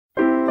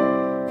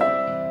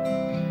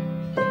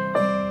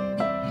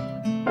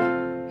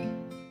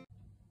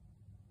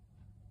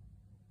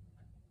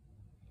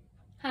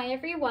Hi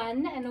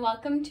everyone, and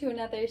welcome to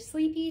another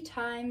Sleepy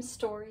Time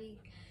story.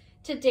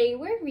 Today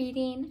we're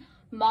reading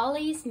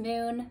Molly's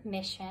Moon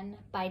Mission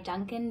by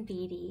Duncan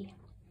Beedie.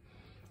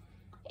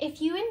 If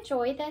you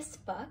enjoy this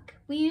book,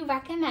 we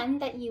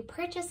recommend that you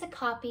purchase a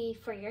copy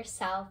for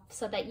yourself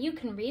so that you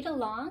can read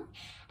along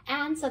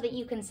and so that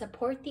you can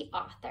support the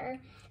author.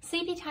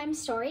 Sleepy Time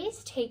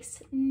Stories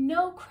takes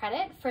no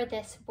credit for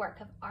this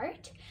work of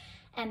art,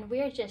 and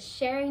we're just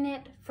sharing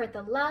it for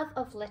the love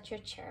of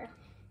literature.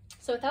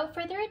 So without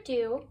further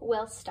ado,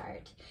 we'll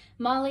start.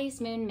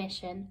 Molly's Moon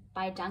Mission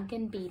by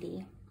Duncan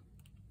Beedie.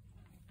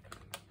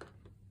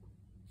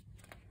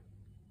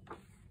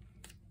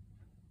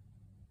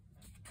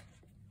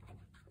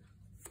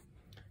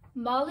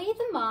 Molly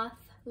the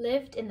moth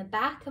lived in the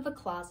back of a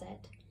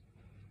closet.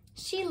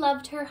 She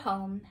loved her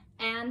home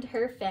and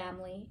her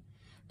family,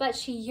 but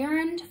she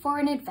yearned for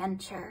an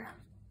adventure.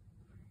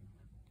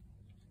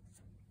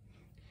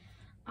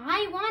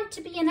 "I want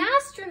to be an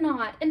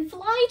astronaut and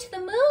fly to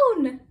the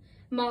moon,"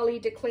 Molly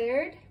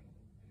declared.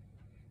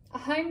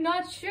 "I'm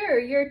not sure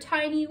your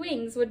tiny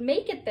wings would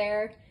make it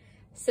there,"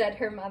 said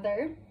her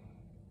mother.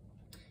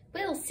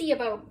 "We'll see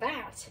about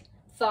that,"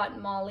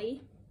 thought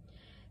Molly.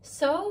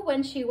 So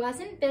when she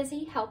wasn't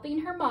busy helping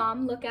her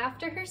mom look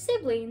after her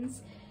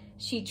siblings,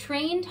 she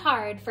trained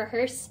hard for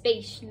her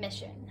space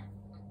mission.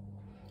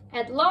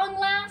 At long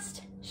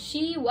last,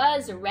 she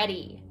was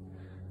ready.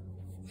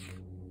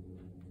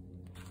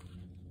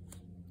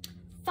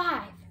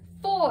 5,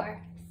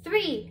 4,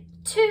 3,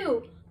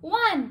 2,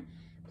 1,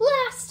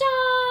 blast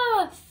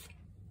off!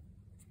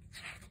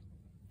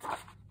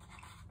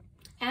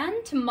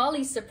 And to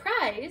Molly's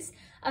surprise,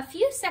 a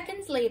few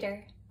seconds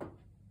later,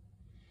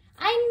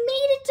 "I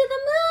made it to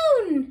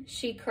the moon!"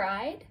 she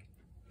cried.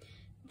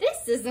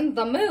 "This isn't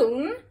the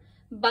moon,"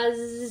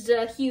 buzzed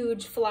a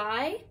huge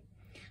fly.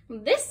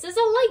 "This is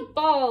a light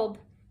bulb.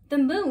 The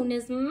moon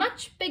is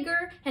much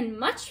bigger and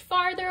much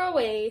farther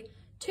away.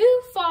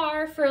 Too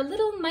far for a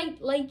little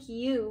mite like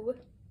you."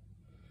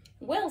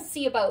 "We'll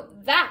see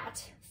about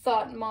that,"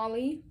 thought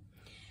Molly,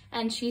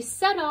 and she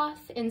set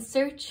off in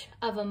search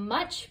of a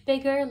much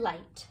bigger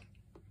light.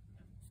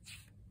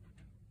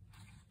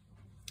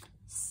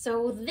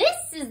 "So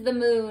this is the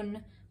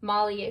moon,"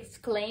 Molly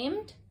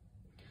exclaimed.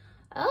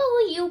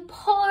 "Oh, you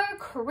poor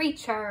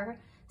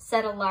creature,"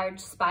 said a large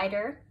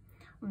spider.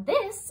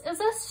 "This is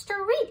a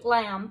street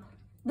lamp.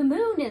 The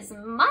moon is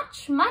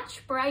much,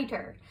 much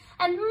brighter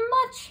and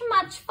much,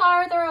 much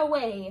farther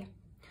away.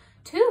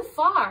 Too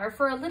far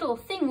for a little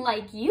thing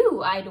like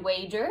you, I'd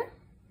wager."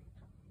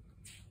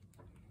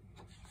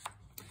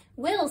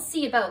 "We'll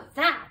see about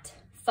that,"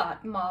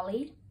 thought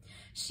Molly.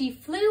 She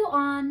flew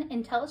on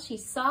until she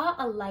saw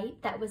a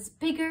light that was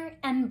bigger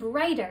and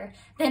brighter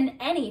than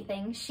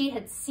anything she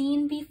had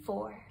seen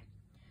before.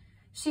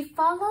 She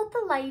followed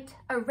the light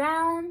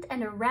around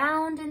and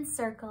around in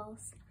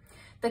circles.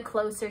 The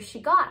closer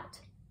she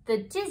got, the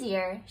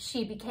dizzier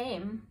she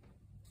became.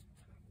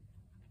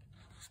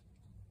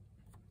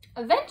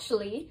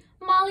 Eventually,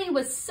 Molly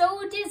was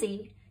so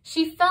dizzy,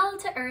 she fell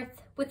to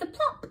earth with a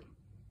plop.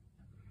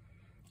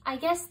 "I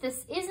guess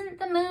this isn't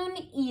the moon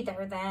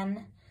either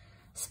then,"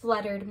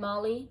 spluttered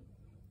Molly.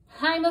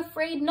 "I'm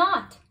afraid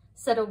not,"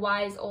 said a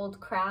wise old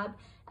crab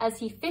as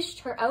he fished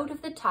her out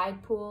of the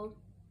tide pool.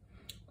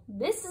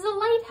 "This is a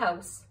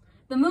lighthouse.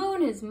 The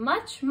moon is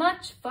much,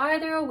 much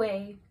farther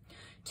away.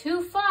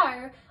 Too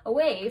far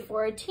away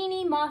for a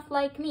teeny moth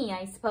like me,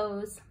 I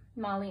suppose,"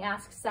 Molly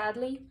asked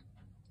sadly.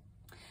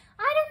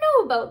 "I don't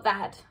know about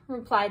that,"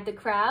 replied the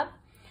crab.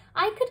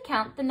 "I could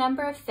count the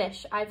number of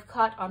fish I've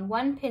caught on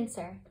one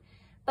pincer,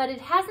 but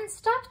it hasn't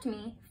stopped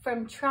me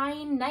from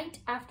trying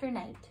night after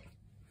night."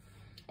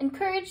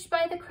 Encouraged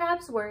by the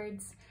crab's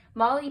words,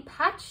 Molly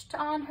patched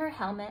on her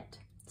helmet,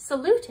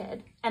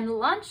 saluted, and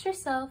launched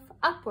herself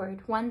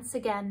upward once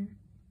again.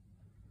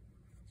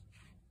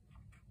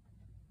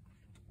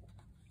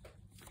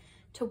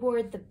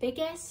 Toward the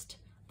biggest,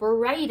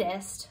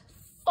 brightest,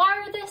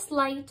 farthest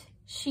light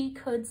she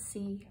could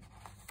see.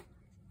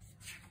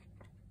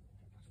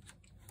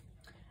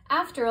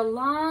 After a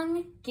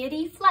long,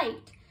 giddy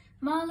flight,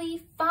 Molly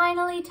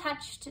finally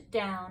touched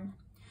down.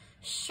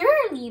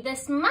 "Surely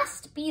this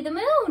must be the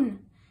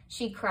moon,"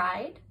 she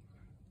cried.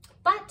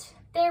 But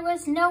there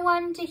was no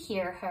one to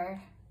hear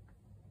her.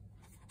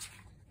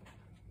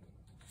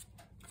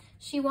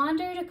 She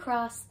wandered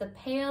across the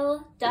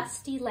pale,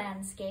 dusty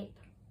landscape.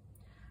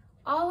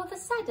 All of a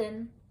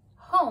sudden,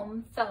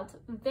 home felt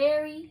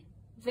very,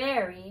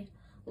 very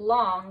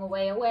long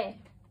way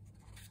away.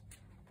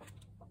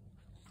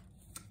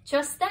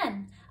 Just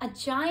then, a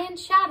giant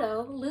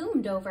shadow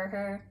loomed over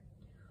her.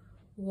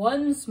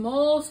 "One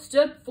small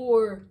step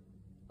for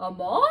a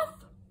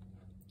moth?"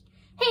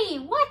 "Hey,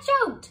 watch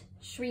out!"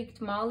 shrieked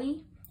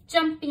Molly,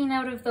 jumping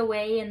out of the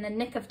way in the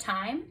nick of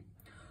time.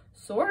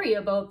 "Sorry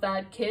about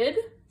that, kid,"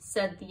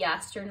 said the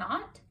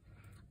astronaut.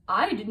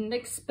 "I didn't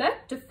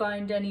expect to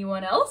find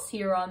anyone else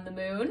here on the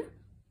moon."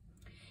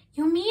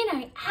 "You mean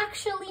I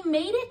actually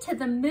made it to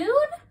the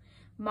moon?"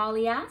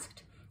 Molly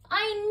asked.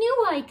 "I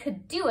knew I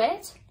could do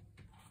it."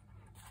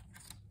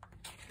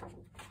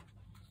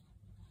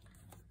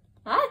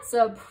 "That's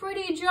a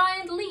pretty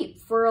giant leap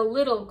for a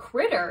little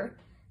critter,"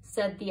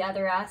 said the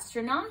other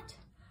astronaut.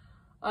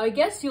 "I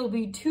guess you'll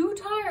be too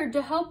tired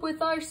to help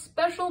with our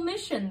special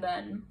mission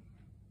then."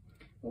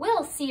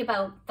 "We'll see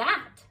about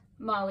that,"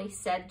 Molly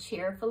said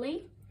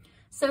cheerfully.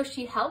 So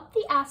she helped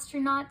the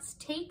astronauts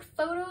take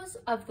photos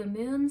of the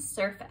moon's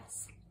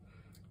surface.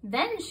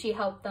 Then she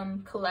helped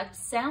them collect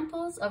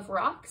samples of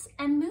rocks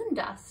and moon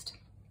dust.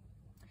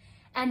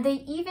 And they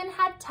even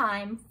had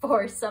time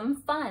for some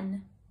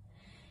fun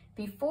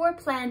before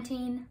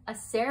planting a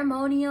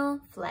ceremonial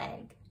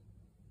flag.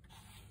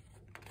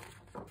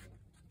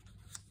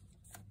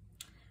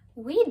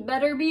 "We'd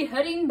better be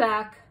heading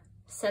back,"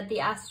 said the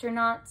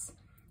astronauts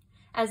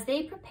as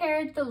they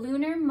prepared the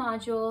lunar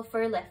module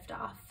for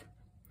liftoff.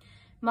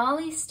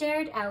 Molly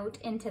stared out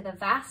into the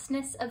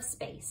vastness of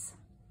space.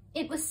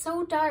 It was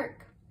so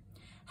dark.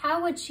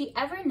 How would she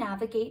ever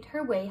navigate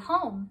her way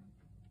home?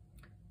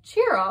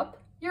 "Cheer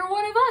up, you're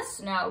one of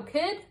us now,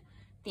 kid,"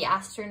 the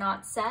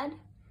astronaut said,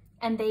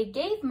 and they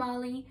gave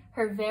Molly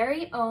her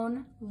very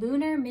own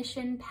lunar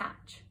mission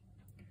patch.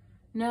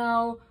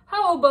 "Now,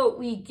 how about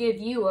we give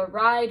you a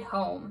ride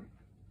home?"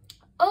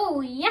 "Oh,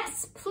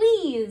 yes,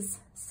 please,"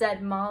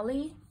 said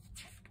Molly.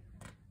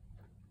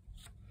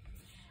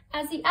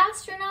 As the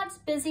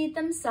astronauts busied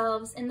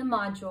themselves in the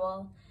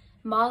module,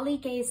 Molly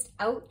gazed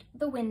out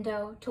the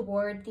window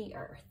toward the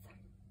Earth.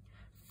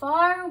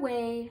 Far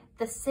away,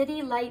 the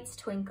city lights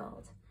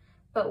twinkled,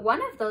 but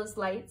one of those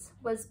lights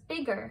was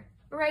bigger,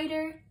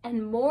 brighter,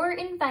 and more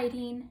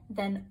inviting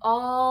than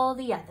all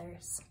the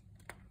others.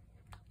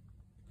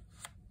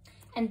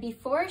 And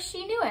before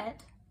she knew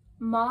it,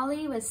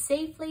 Molly was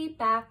safely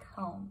back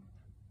home.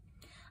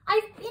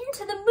 "I've been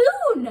to the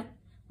moon!"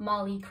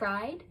 Molly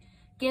cried,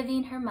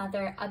 giving her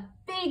mother a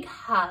big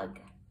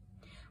hug.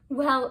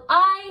 "Well,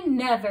 I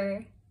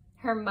never,"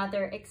 her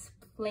mother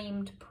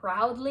exclaimed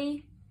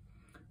proudly.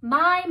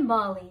 "My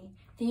Molly,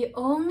 the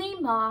only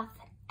moth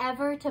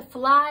ever to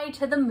fly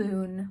to the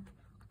moon."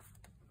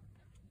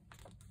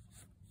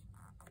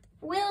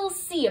 "We'll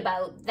see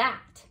about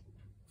that,"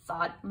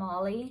 thought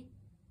Molly.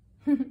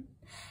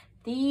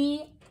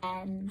 The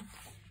end.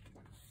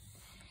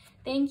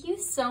 Thank you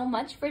so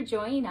much for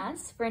joining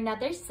us for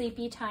another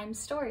Sleepy Time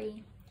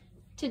story.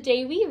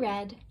 Today we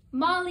read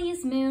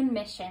Molly's Moon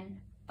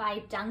Mission by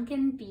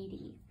Duncan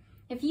Beedie.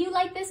 If you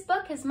like this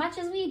book as much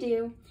as we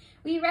do,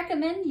 we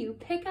recommend you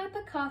pick up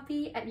a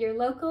copy at your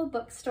local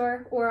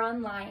bookstore or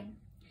online.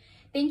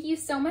 Thank you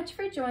so much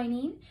for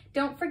joining.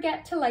 Don't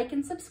forget to like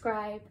and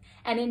subscribe.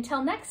 And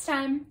until next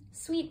time,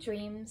 sweet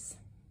dreams.